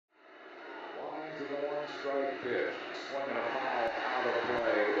strike pitch. Swinging a foul out of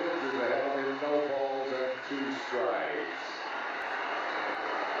play. Into the heavy, no balls and 2 strikes.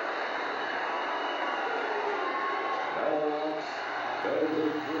 No outs. Those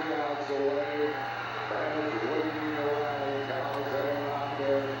are 3 outs away. Fans waiting around. Cows and on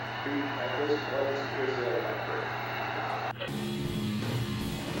their feet, and this place is electric.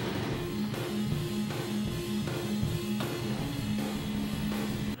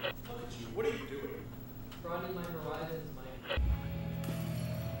 What are you doing? Broadening my horizons, Mike.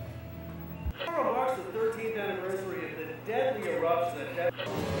 Gaurav marks the 13th anniversary of the deadly eruption that I've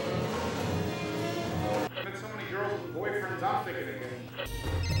met so many girls with boyfriends, I'm thinking again.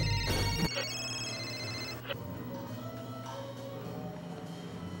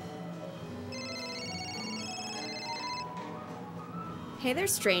 Hey there,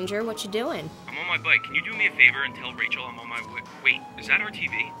 stranger. What you doing? I'm on my bike. Can you do me a favor and tell Rachel I'm on my way? Wait, is that our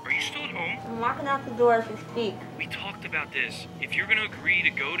TV? Are you still at home? I'm walking out the door as we speak. We talked about this. If you're gonna agree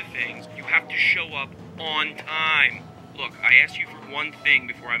to go to things, you have to show up on time. Look, I asked you for one thing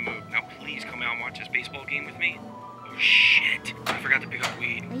before I moved. Now please come out and watch this baseball game with me. Oh shit, I forgot to pick up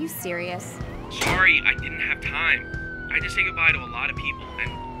weed. Are you serious? Sorry, I didn't have time. I had to say goodbye to a lot of people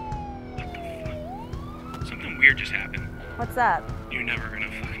and... What the fuck? Something weird just happened. What's up? You're never gonna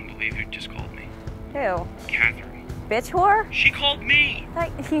fucking believe who just called me. Who? Catherine. Bitch whore? She called me! I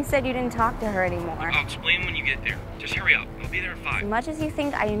thought you said you didn't talk to her anymore. I'll explain when you get there. Just hurry up. I'll be there at 5. As much as you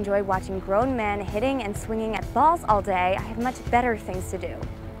think I enjoy watching grown men hitting and swinging at balls all day, I have much better things to do.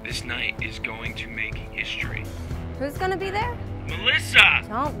 This night is going to make history. Who's gonna be there? Melissa!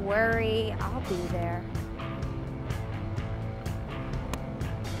 Don't worry, I'll be there.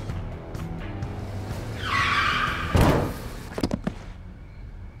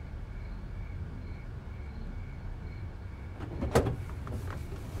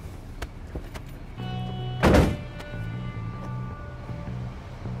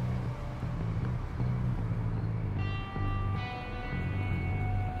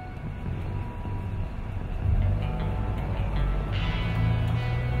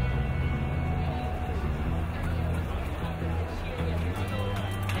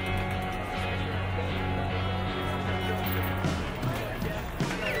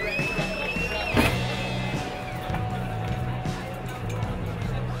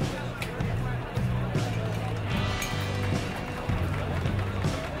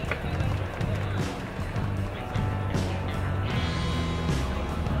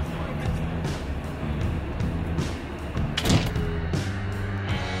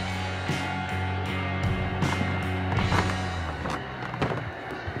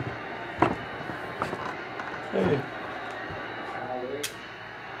 Hey.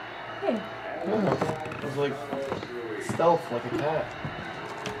 Hey. Yeah, it was like stealth, like a cat.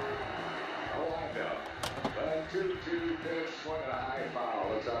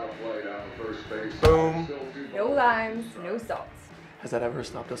 Boom. No limes, no salts. Has that ever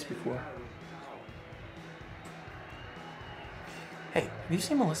stopped us before? Hey, have you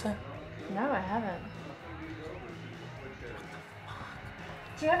seen Melissa? No, I haven't.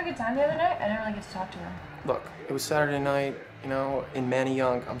 Did you have a good time the other night? I didn't really get to talk to her. Look, it was Saturday night, you know, in Manny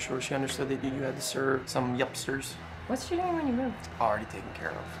Young. I'm sure she understood that you had to serve some yupsters. What's she doing when you moved? Already taken care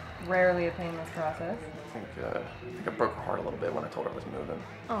of. Rarely a painless process. I think I broke her heart a little bit when I told her I was moving.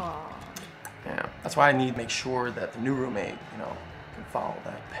 Aww. Yeah, that's why I need to make sure that the new roommate, you know, can follow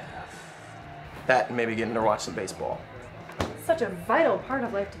that path. That and maybe getting her to watch some baseball. Such a vital part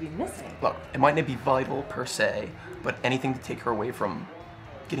of life to be missing. Look, it might not be vital per se, but anything to take her away from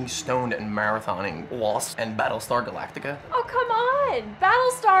getting stoned and marathoning Lost and Battlestar Galactica. Oh, come on!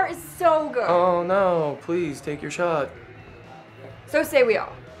 Battlestar is so good. Oh no, please take your shot. So say we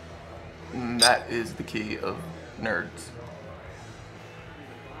all. That is the key of nerds.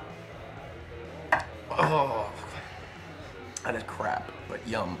 Oh, that is crap, but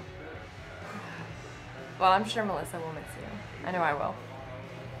yum. Well, I'm sure Melissa will miss you. I know I will.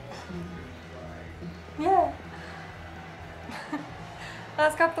 Yeah.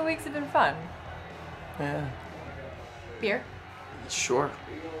 Last couple of weeks have been fun. Yeah. Beer? Sure.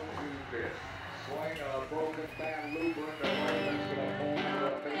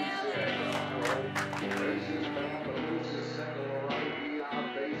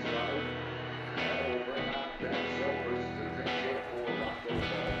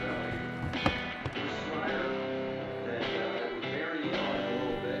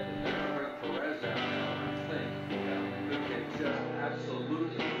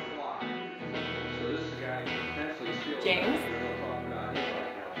 James?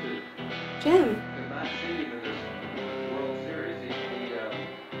 Jim.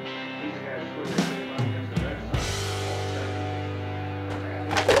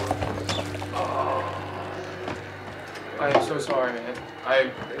 so sorry, man.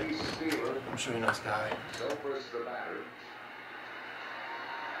 I'm sure you're a nice guy. Selfless the matter.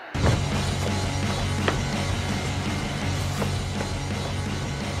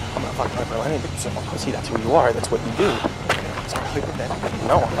 I'm not fucking pretending to be someone pussy. That's who you are. That's what you do. I'm sorry, but then,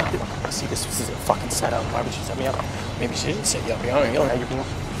 no, I'm not doing pussy. This is a fucking setup. Why would she set me up? Maybe she didn't set you up. You know, you're being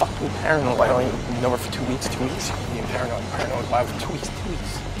fucking paranoid. Why don't you know her for 2 weeks? 2 weeks? You're being paranoid. Why for 2 weeks? 2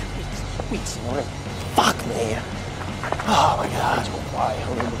 weeks? 2 weeks? You know what? Fuck me. Oh my God. Why?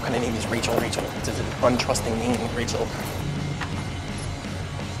 What kind of name is Rachel? Rachel. It's an untrusting name, Rachel.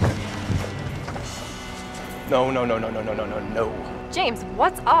 No. James,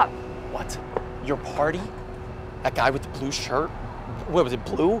 what's up? What? Your party? That guy with the blue shirt? What was it,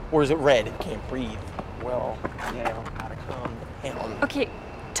 blue or is it red? Can't breathe. Well, yeah, gotta calm down. Okay,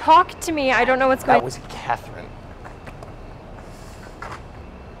 talk to me. I don't know what's going on. That was Catherine.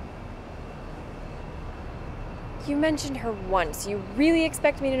 You mentioned her once. You really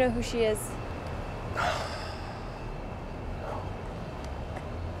expect me to know who she is?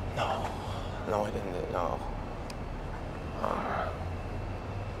 No, I didn't. No.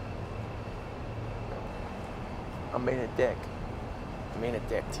 I'm being a dick. I'm being a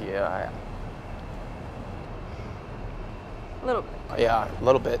dick to you. A little bit. Yeah, a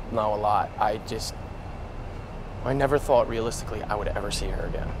little bit. No, a lot. I never thought realistically I would ever see her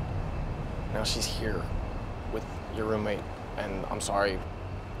again. Now she's here with your roommate, and I'm sorry.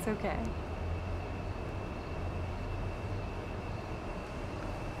 It's okay.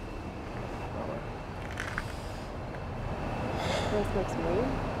 You want to smoke some weed?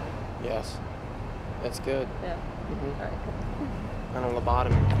 Yes. That's good. Yeah. Mm-hmm. All right, cool. And on the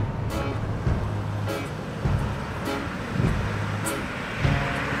bottom.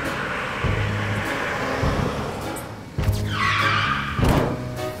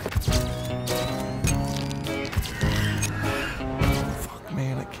 Fuck,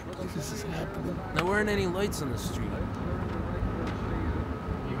 man, I can't believe this is happening. There weren't any lights on the street.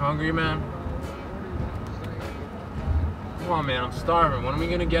 You hungry, man? Come on, man, I'm starving. When are we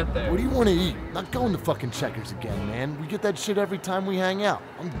gonna get there? What do you want to eat? Not going to fucking Checkers again, man. We get that shit every time we hang out.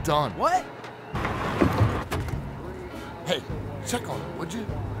 I'm done. What? Hey, check on him, would you?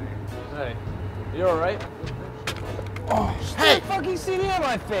 Hey, you alright? Oh, hey! Fucking CD on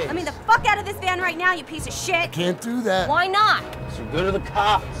my face! I mean, the fuck out of this van right now, you piece of shit! Can't do that. Why not? So go to the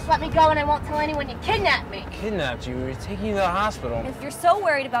cops. Just let me go and I won't tell anyone you kidnapped me. Kidnapped you. We're taking you to the hospital. If you're so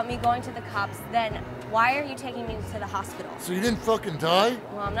worried about me going to the cops, then why are you taking me to the hospital? So you didn't fucking die?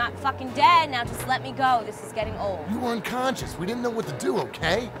 Well, I'm not fucking dead. Now just let me go. This is getting old. You were unconscious. We didn't know what to do,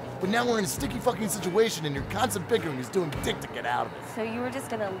 okay? But now we're in a sticky fucking situation and your constant bickering is doing dick to get out of it. So you were just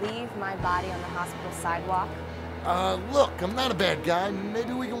gonna leave my body on the hospital sidewalk? Look, I'm not a bad guy.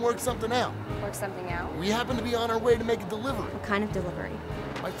 Maybe we can work something out. Work something out? We happen to be on our way to make a delivery. What kind of delivery?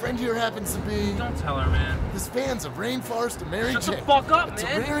 My friend here happens to be... Don't tell her, man. This van's a rainforest of Mary Jane. Shut the fuck up, a man.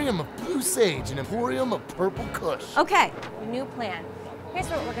 terrarium of blue sage, an emporium of purple kush. Okay, new plan. Here's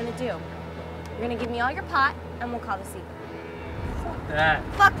what we're gonna do. You're gonna give me all your pot, and we'll call this even. Fuck that.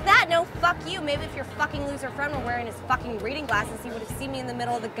 Fuck that, no, fuck you. Maybe if your fucking loser friend were wearing his fucking reading glasses, he would have seen me in the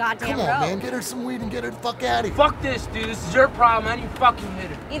middle of the goddamn Come on, road. man, get her some weed and get her the fuck out of here. Fuck this, dude. This is your problem. How do you fucking hit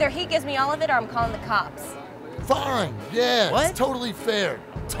her? Either he gives me all of it or I'm calling the cops. Fine, yeah, What? it's totally fair.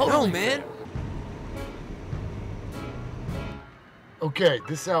 No, Totally man. Okay,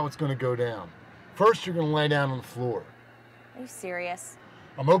 this is how it's gonna go down. First, you're gonna lay down on the floor. Are you serious?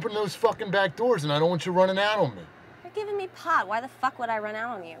 I'm opening those fucking back doors and I don't want you running out on me. You're giving me pot. Why the fuck would I run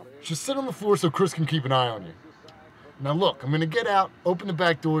out on you? Just sit on the floor so Chris can keep an eye on you. Now look, I'm gonna get out, open the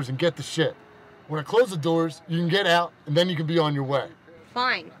back doors, and get the shit. When I close the doors, you can get out, and then you can be on your way.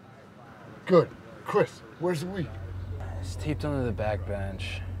 Fine. Good. Chris, where's the weed? It's taped under the back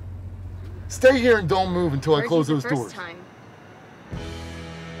bench. Stay here and don't move until I Where'd close you those the first doors. time?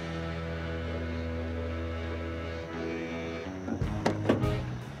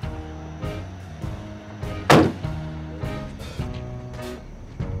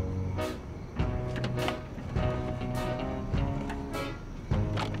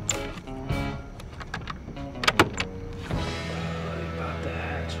 About the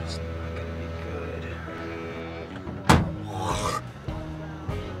hatch is not gonna be good.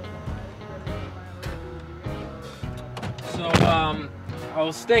 So, I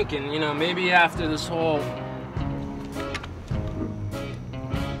was thinking, you know, maybe after this whole...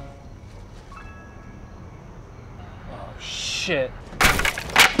 Oh, shit.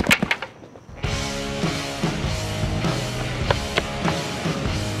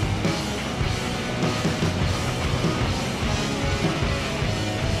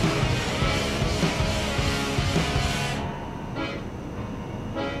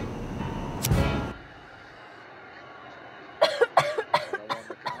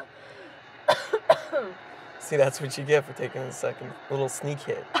 See, that's what you get for taking a second little sneak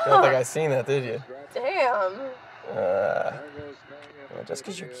hit. You don't think I seen that, did you? Damn. Well, just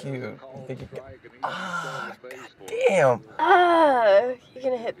because you're cute, you think you can... Ah, goddamn. You're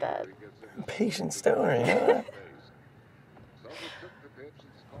gonna hit that. Patient stoner, you know that?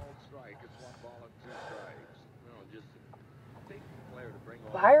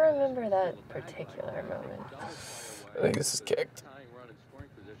 Why remember that particular moment? I think this is kicked.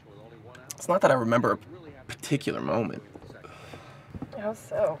 It's not that I remember a particular moment. How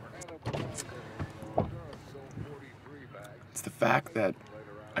so? It's the fact that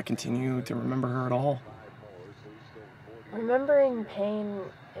I continue to remember her at all. Remembering pain,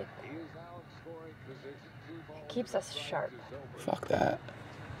 it keeps us sharp. Fuck that.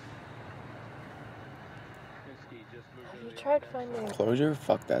 Have you tried finding... Closure?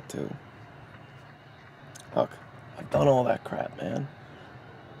 Fuck that too. Look, I've done all that crap, man.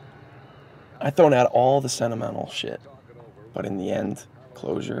 I've thrown out all the sentimental shit. But in the end,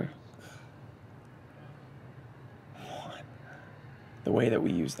 closure... What? The way that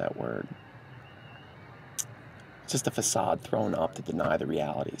we use that word. It's just a facade thrown up to deny the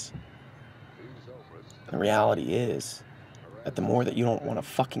realities. And the reality is that the more that you don't want to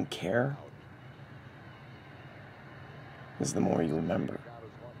fucking care is the more you remember.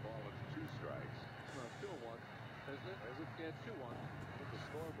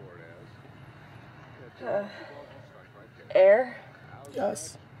 Air?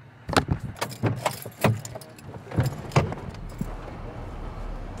 Yes. You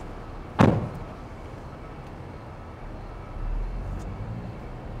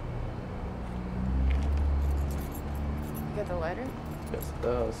got the lighter? Yes, it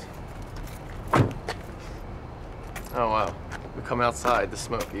does. Oh, wow. We come outside to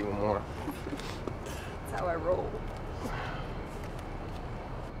smoke even more. That's how I roll.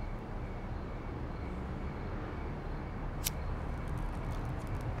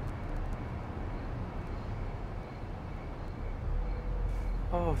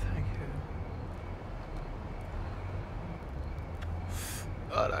 Oh, thank you.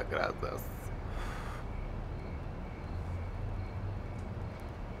 Ahora, gracias.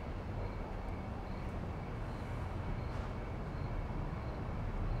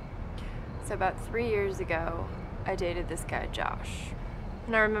 So about 3 years ago, I dated this guy, Josh.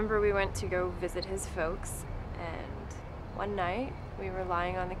 And I remember we went to go visit his folks, and one night we were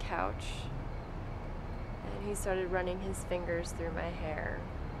lying on the couch, and he started running his fingers through my hair.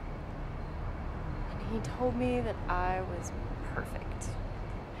 And he told me that I was perfect.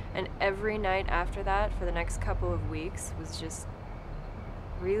 And every night after that, for the next couple of weeks, was just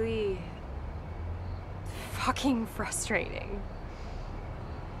really fucking frustrating.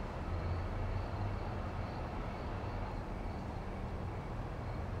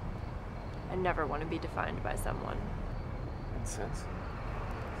 I never want to be defined by someone. Makes sense.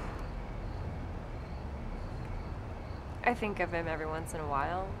 I think of him every once in a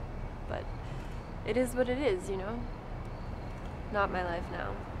while, but it is what it is, you know? Not my life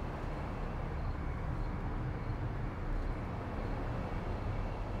now.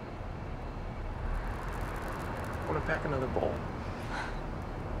 I want to pack another bowl.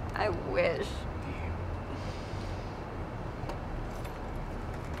 I wish.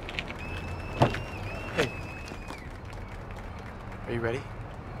 Hey. Are you ready?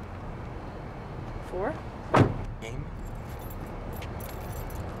 For? Game?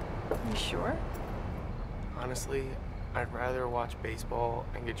 You sure? Honestly, I'd rather watch baseball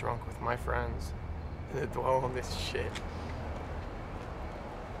and get drunk with my friends than to dwell on this shit.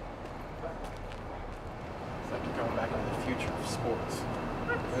 It's like you're going back into the future of sports.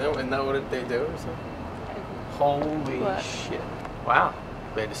 Isn't that what they do or something? Holy What? shit. Wow.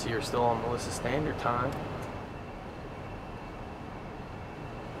 Glad to see you're still on Melissa's Standard Time.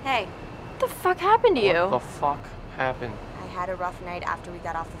 Hey, What the fuck happened to you? What the fuck happened? I had a rough night after we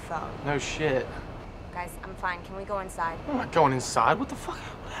got off the phone. No shit. Guys, I'm fine. Can we go inside? I'm not going inside. What the fuck?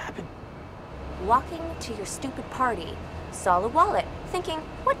 What happened? Walking to your stupid party. Saw a wallet. Thinking,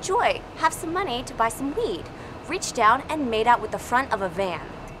 what joy. Have some money to buy some weed. Reached down and made out with the front of a van.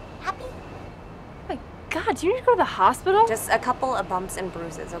 Happy? My God, do you need to go to the hospital? Just a couple of bumps and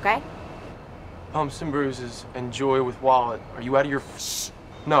bruises, okay? Bumps and bruises and joy with wallet. Are you out of your...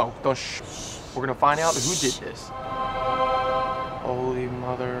 No, don't shh. We're gonna find out who did this. Holy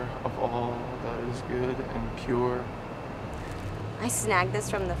Mother of all that is good and pure. I snagged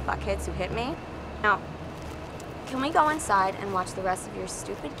this from the fuckheads who hit me. Now, can we go inside and watch the rest of your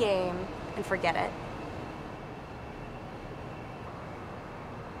stupid game and forget it?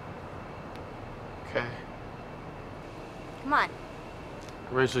 Okay. Come on.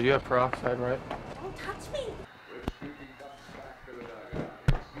 Rachel, you have peroxide, right? Don't Don't touch me!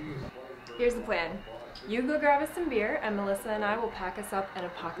 Here's the plan. You go grab us some beer, and Melissa and I will pack us up an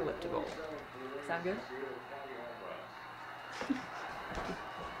apocalyptical. Sound good?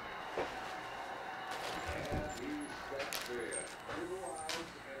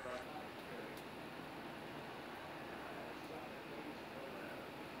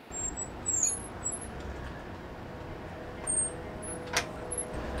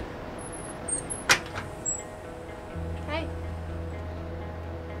 Hey.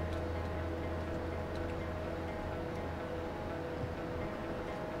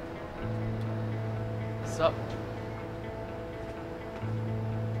 What's up?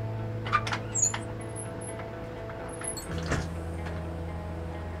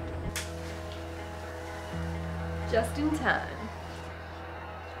 Just in time.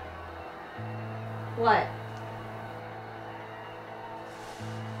 What?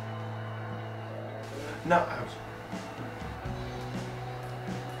 No, I was.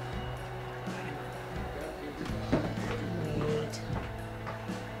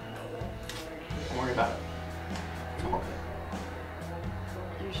 Don't worry about it. It's all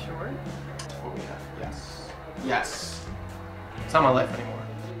good. You sure? Oh yeah. Yes. Yes. It's not my life anymore.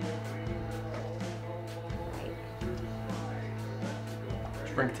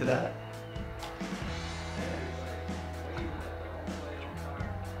 Drink to that.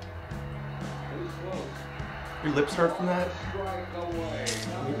 Your lips hurt from that?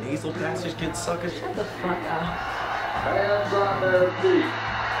 Your nasal passage gets suckers? Shut the fuck up. Hands on their feet.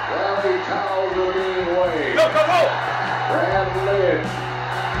 Rally towels are being waved. Go, go, go! Brad Lynch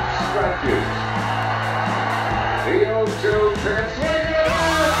stretches. The 0-2 pin swing it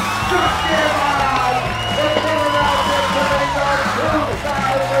on. Struck him out. The Philadelphia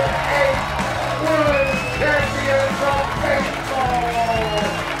 2008 World Champions of Baseball.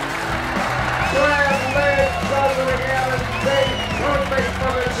 Brad Lynch does it again and stays perfect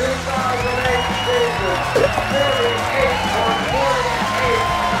for the 2008 season. 38 for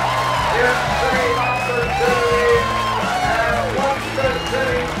 48. Insane opportunity, and watch the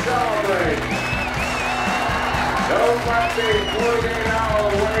city celebrate. Don't let the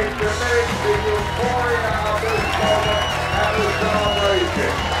 48-hour wait diminish the euphoria of this moment and the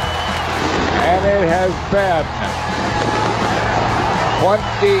celebration. And it has been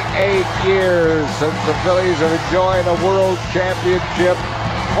 28 years since the Phillies have enjoyed a world championship.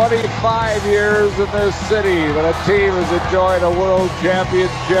 25 years in this city that a team has enjoyed a world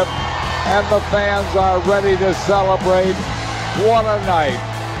championship, and the fans are ready to celebrate. What a night.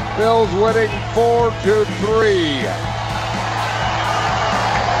 Phil's winning 4-3.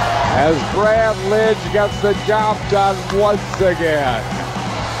 As Brad Lynch gets the job done once again.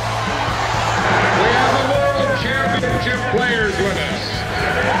 We have the World Championship players with us.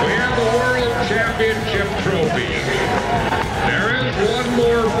 We have the World Championship trophy. There is one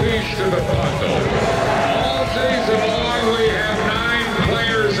more piece to the puzzle. All season long we have 9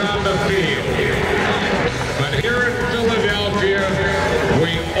 players on the field. But here in Philadelphia,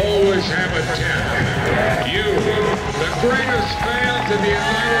 we always have a 10. You, the greatest fans in the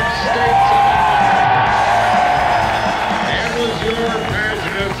United States of America. And with your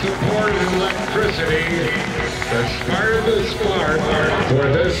passionate support and electricity, that started the spark for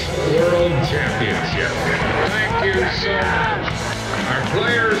this World Championship. Thank you so much. Our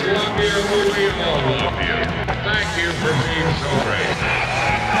players love you, we all love you. Thank you for being so great.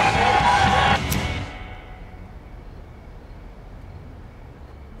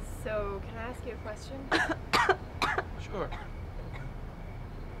 So, can I ask you a question? Sure.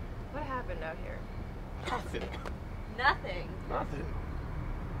 What happened out here? Nothing. Nothing. Nothing.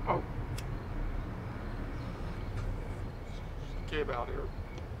 Oh. She came out here.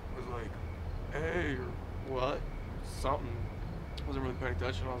 Was like, hey, or what? Something. Wasn't really paying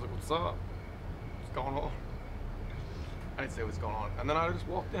attention. I was like, what's up? What's going on? I didn't say what's going on. And then I just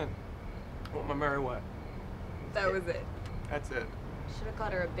walked in. Went my merry way. That was it. That's it. Should have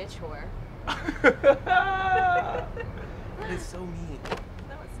called her a bitch whore. That is so mean.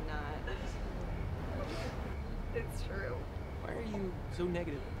 No, it's not. It's true. Why are you so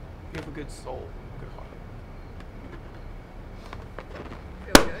negative? You have a good soul, good heart.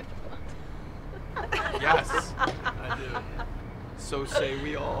 Feel good? Yes, I do. So say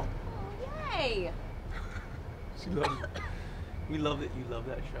we all. Oh, yay! She loves it. We love that you love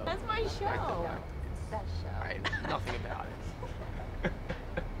that show. That's my show. I know. It's that show. I know nothing about it.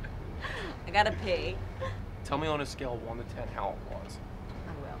 I gotta pee. Tell me on a scale of 1 to 10 how it was.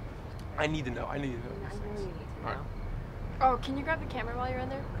 I will. I need to know. I need to know I these know things. you need to All right. know. Oh, can you grab the camera while you're in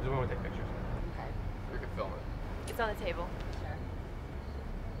there? Because we want to take pictures. Okay. We can film it. It's on the table. Sure.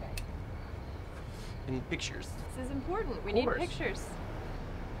 Okay. in pictures. This is important. We need pictures.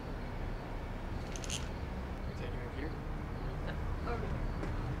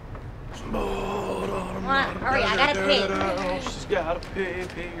 Come on, hurry, I gotta pee. She's gotta pee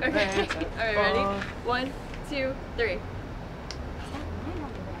your pants. Alright, ready? 1, 2, 3.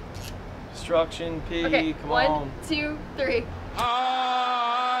 Destruction, pee, Okay, come 1, on. 2, 3.